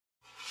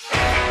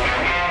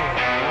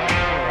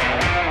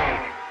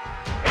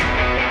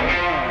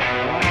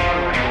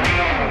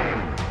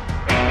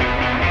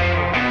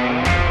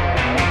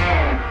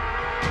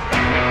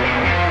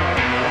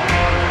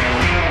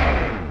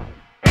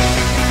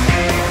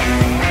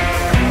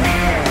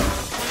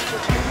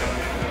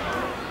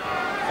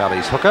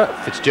Valley's hooker,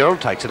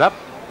 Fitzgerald, takes it up.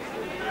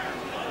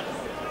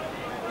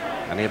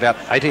 Only about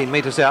 18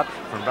 metres out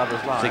from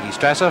Brothers line. Ziggy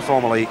Strasser,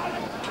 formerly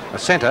a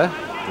centre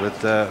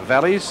with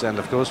Valleys, and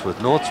of course with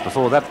Norths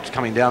before that,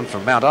 coming down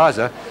from Mount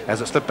Isa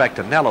as it slipped back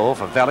to Nallor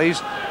for Valleys,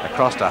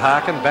 across to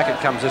Harkin. Back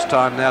it comes this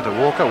time now to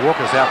Walker.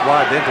 Walker's out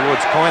wide then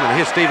towards Coyne, and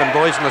here's Stephen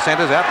Boyce in the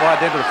centres, out wide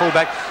then to the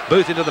fullback.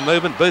 Booth into the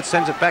movement. Booth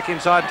sends it back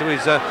inside to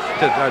his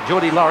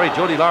Geordie Laurie.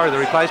 Geordie Laurie, the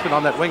replacement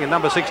on that wing in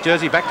number 6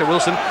 jersey, back to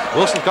Wilson.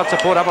 Wilson's got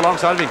support up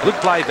alongside of him.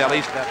 Good play,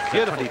 Valleys.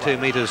 Beautiful. 22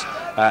 metres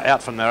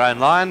out from their own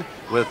line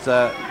with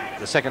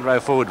the second row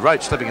forward,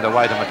 Roach, slipping it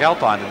away to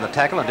McAlpine in the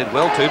tackle, and did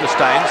well too to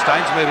Staines.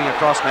 Staines moving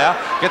across now,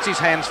 gets his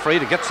hands free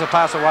to get the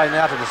pass away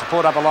now to the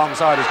support up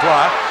alongside is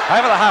Dwyer.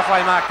 Over the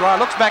halfway mark, Dwyer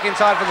looks back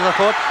inside for the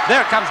support.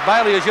 There it comes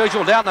Bailey as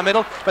usual down the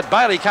middle, but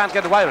Bailey can't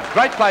get away with it.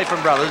 Great play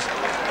from Brothers.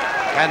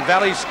 And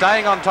Valley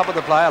staying on top of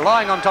the player,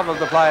 lying on top of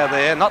the player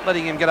there, not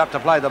letting him get up to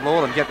play the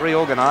ball and get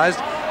reorganised,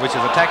 which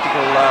is a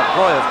tactical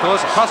ploy, of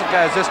course. Across it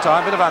goes this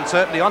time, bit of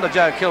uncertainty, onto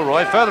Joe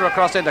Kilroy, further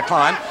across into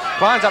Klein.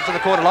 Klein's up to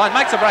the quarter line,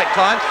 makes a break,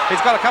 Klein.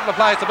 He's got a couple of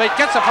players to beat,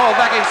 gets the ball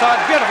back inside,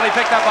 beautifully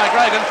picked up by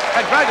Grogan,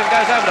 and Grogan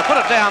goes over to put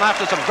it down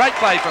after some great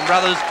play from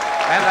Brothers,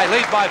 and they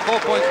lead by 4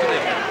 points to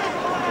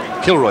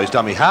them. Kilroy's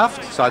dummy half,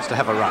 decides to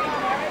have a run.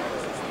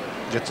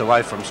 Gets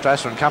away from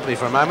Strasser and company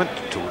for a moment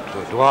to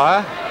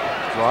Dwyer.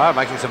 Dwyer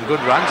making some good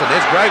runs, and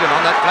there's Grogan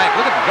on that flank.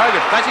 Look at Grogan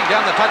flashing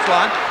down the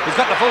touchline. He's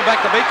got the full back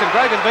to beat. Can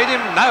Grogan beat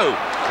him? No.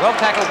 Well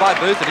tackled by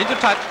Booth and into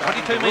touch,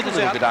 22 metres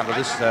out. A bit under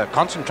this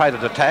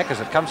concentrated attack as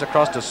it comes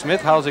across to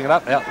Smith, holding it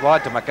up out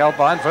wide to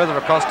McAlpine, further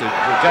across to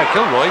Joe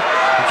Kilroy.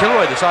 And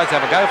Kilroy decides to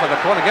have a go for the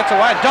corner, gets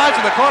away and dives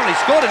in the corner. He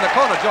scored in the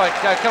corner, Joe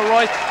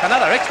Kilroy.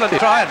 Another excellent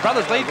try, and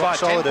Brothers lead by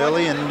 10 solid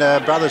early, and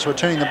Brothers were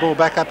turning the ball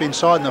back up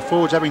inside, and the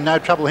forwards having no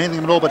trouble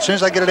handling them at all. But as soon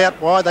as they get it out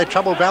wide, they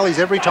trouble Valleys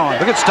every time.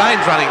 Look at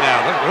Staines running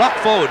now. Lock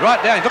forward, right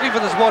down. He's looking for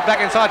the support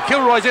back inside.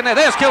 Kilroy's in there.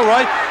 There's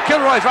Kilroy.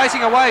 Kilroy's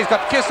racing away. He's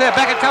got Kiss there.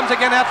 Back it comes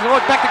again out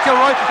towards back to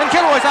Kilroy. And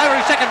Kilroy's over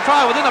his second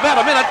try within about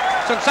a minute.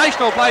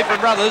 Sensational play from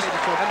Brothers.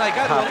 And they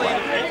go to the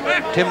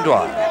lead. Tim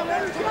Dwyer.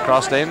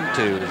 Cross then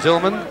to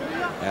Zillman.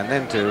 And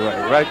then to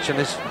Roach and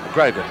this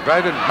Grogan.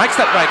 Grogan makes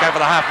that break over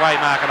the halfway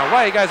mark, and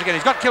away he goes again.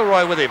 He's got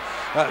Kilroy with him.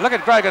 Look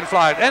at Grogan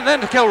flying, and then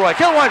to Kilroy.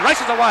 Kilroy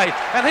races away,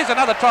 and here's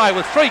another try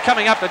with 3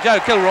 coming up to Joe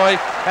Kilroy,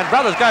 and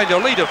Brothers going to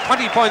a lead of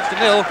 20 points to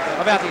 0,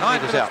 about 9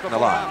 minutes out from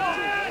the line.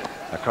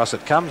 Across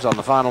it comes on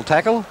the final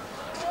tackle.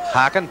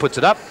 Harkin puts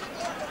it up.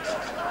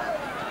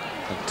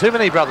 And too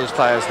many Brothers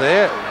players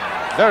there.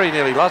 Very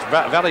nearly lost.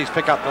 Valleys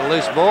pick up the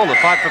loose ball. The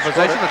fight for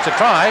possession. It's a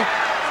try.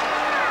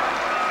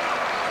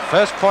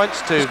 First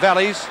points to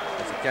Valleys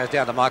as it goes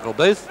down to Michael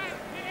Booth.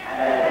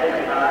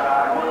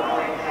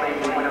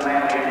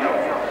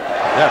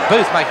 Yeah,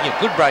 Booth making a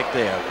good break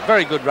there.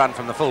 Very good run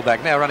from the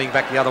fullback. Now running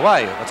back the other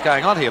way. What's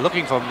going on here?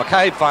 Looking for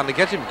McCabe. Finally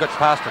gets him. Gets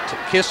past to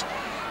Kiss,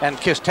 and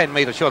Kiss 10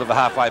 metres short of the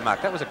halfway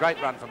mark. That was a great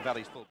run from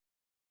Valleys full.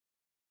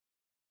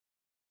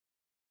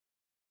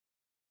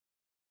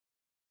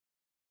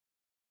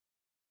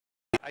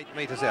 8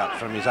 metres out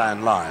from his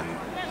own line.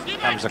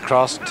 Comes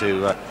across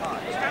to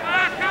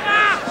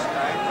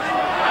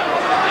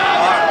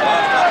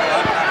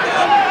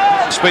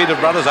speed of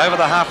Brothers over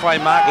the halfway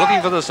mark,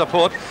 looking for the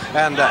support,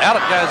 and out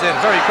it goes in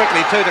very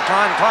quickly to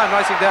Klein. Klein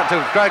racing down to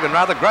Grogan,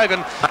 rather.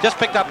 Grogan just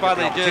picked up by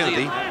the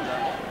jersey.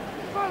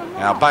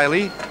 Now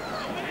Bailey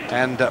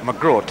and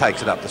McGraw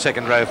takes it up the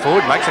second row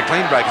forward, makes a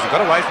clean break as he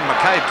got away from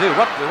McCabe too.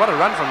 What a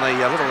run from the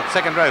little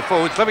second row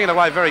forward, slipping it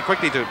away very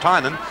quickly to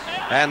Tynan,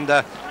 and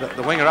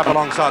the winger up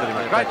alongside of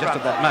him. Great just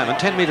at that moment,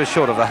 10 metres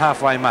short of the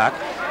halfway mark.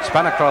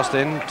 Spun across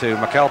then to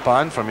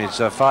McAlpine from his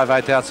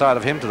 5'8" outside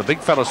of him to the big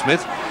fella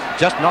Smith.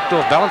 Just knocked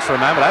off balance for a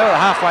moment over the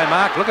halfway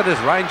mark. Look at this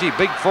rangy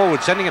big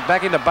forward, sending it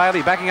back into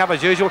Bailey, backing up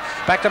as usual.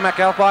 Back to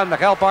McAlpine.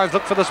 McAlpine's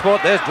look for the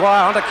sport. There's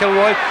Dwyer onto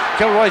Kilroy.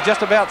 Kilroy's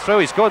just about through.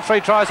 He scored 3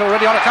 tries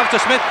already. On it comes to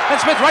Smith, and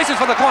Smith races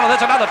for the corner.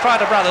 There's another try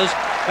to Brothers,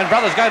 and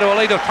Brothers go to a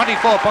lead of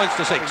 24 points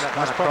to 6.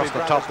 Across the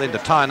top then to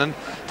Tynan.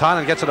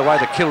 Tynan gets it away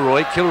to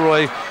Kilroy.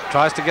 Kilroy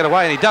tries to get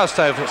away, and he does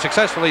so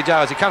successfully,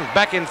 Joe, as he comes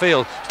back in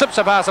field. Slips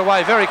the pass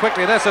away very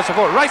quickly. There's the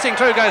support. Racing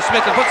through goes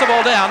Smith and puts the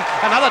ball down.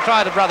 Another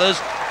try to Brothers.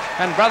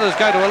 And Brothers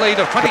go to a lead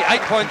of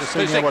 28 points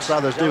to 6. What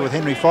Brothers do with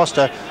Henry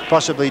Foster,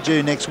 possibly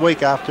due next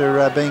week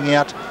after being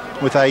out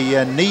with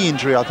a knee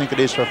injury, I think it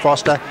is, for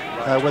Foster.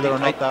 Whether or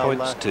not they'll...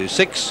 points to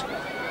 6.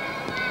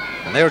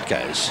 And there it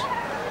goes.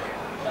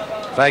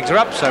 Flags are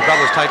up, so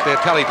Brothers take their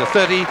tally to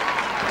 30.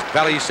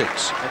 Valley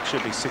 6. That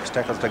should be 6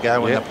 tackles to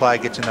go when the player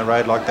gets in the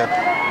road like that.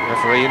 The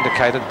referee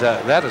indicated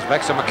that as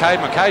back to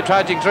McCabe. McCabe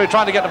charging through,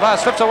 trying to get the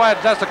pass, slips away,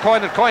 does the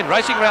Coyne, and Coyne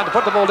racing around to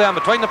put the ball down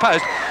between the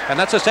post, and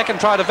that's a second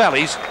try to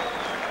Valleys.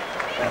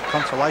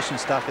 Consolation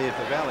stuff here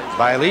for Valleys.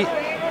 Bailey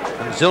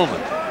and Zillman.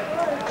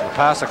 The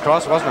pass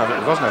across. It wasn't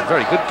a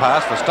very good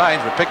pass for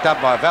Staines, but picked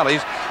up by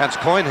Valleys. And it's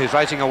Coyne who's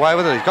racing away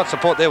with it. He's got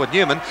support there with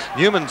Newman.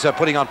 Newman's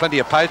putting on plenty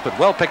of pace, but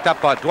well picked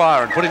up by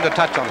Dwyer and put him to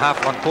touch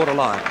on quarter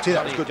line. See,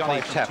 that was good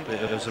Johnny play. Tapp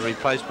as a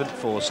replacement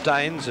for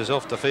Staines is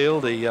off the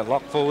field. The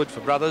lock forward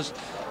for Brothers,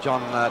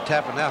 John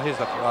Tapp, and now here's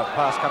the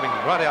pass coming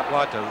right out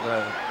wide to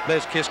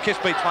Les Kiss. Kiss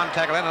beats one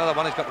tackle and another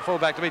one. He's got the full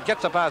back to beat.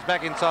 Gets the pass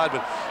back inside,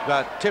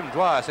 but Tim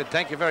Dwyer said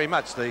thank you very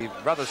much. The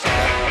Brothers.